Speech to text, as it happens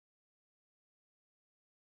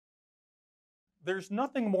There's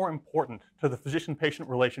nothing more important to the physician-patient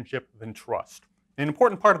relationship than trust. An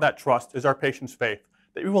important part of that trust is our patient's faith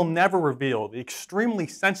that we will never reveal the extremely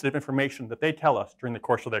sensitive information that they tell us during the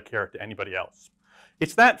course of their care to anybody else.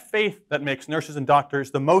 It's that faith that makes nurses and doctors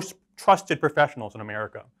the most trusted professionals in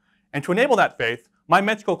America. And to enable that faith, my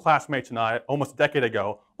med school classmates and I, almost a decade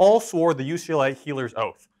ago, all swore the UCLA Healer's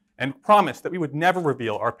Oath and promised that we would never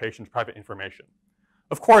reveal our patient's private information.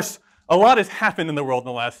 Of course, a lot has happened in the world in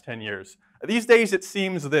the last 10 years. These days, it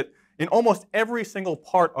seems that in almost every single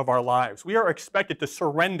part of our lives, we are expected to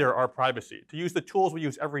surrender our privacy, to use the tools we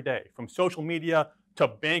use every day, from social media to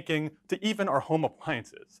banking to even our home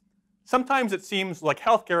appliances. Sometimes it seems like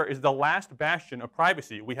healthcare is the last bastion of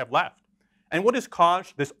privacy we have left. And what has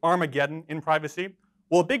caused this Armageddon in privacy?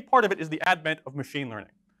 Well, a big part of it is the advent of machine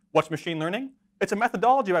learning. What's machine learning? It's a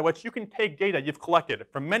methodology by which you can take data you've collected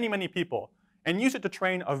from many, many people and use it to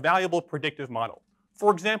train a valuable predictive model.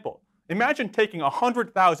 For example, imagine taking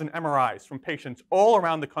 100,000 MRIs from patients all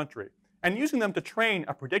around the country and using them to train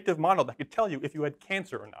a predictive model that could tell you if you had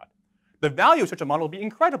cancer or not. The value of such a model would be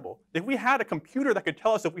incredible. If we had a computer that could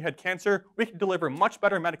tell us if we had cancer, we could deliver much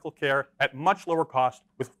better medical care at much lower cost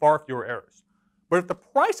with far fewer errors. But if the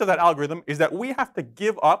price of that algorithm is that we have to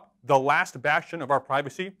give up the last bastion of our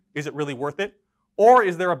privacy, is it really worth it? Or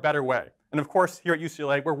is there a better way? And of course, here at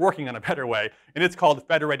UCLA, we're working on a better way, and it's called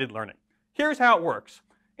Federated Learning. Here's how it works.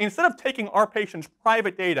 Instead of taking our patient's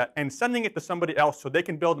private data and sending it to somebody else so they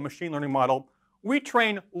can build a machine learning model, we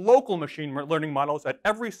train local machine learning models at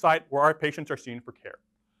every site where our patients are seen for care.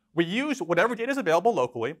 We use whatever data is available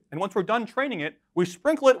locally, and once we're done training it, we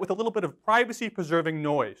sprinkle it with a little bit of privacy-preserving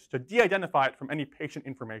noise to de-identify it from any patient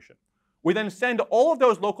information. We then send all of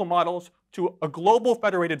those local models to a global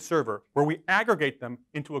federated server where we aggregate them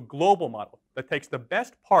into a global model that takes the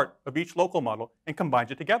best part of each local model and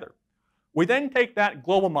combines it together. We then take that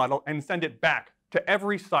global model and send it back to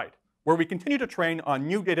every site where we continue to train on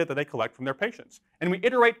new data that they collect from their patients. And we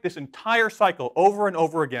iterate this entire cycle over and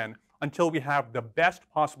over again until we have the best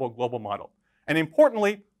possible global model. And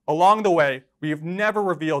importantly, along the way, we have never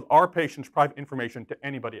revealed our patient's private information to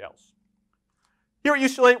anybody else. Here at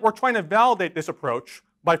UCLA, we're trying to validate this approach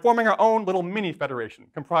by forming our own little mini federation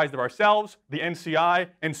comprised of ourselves, the NCI,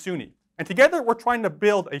 and SUNY. And together, we're trying to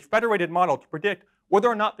build a federated model to predict whether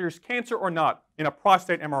or not there's cancer or not in a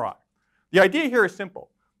prostate MRI. The idea here is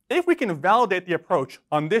simple. If we can validate the approach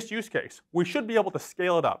on this use case, we should be able to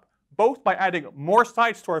scale it up, both by adding more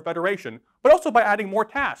sites to our federation, but also by adding more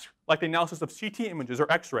tasks, like the analysis of CT images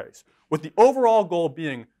or X-rays, with the overall goal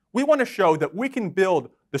being we want to show that we can build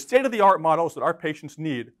the state-of-the-art models that our patients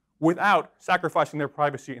need without sacrificing their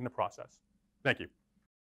privacy in the process. Thank you.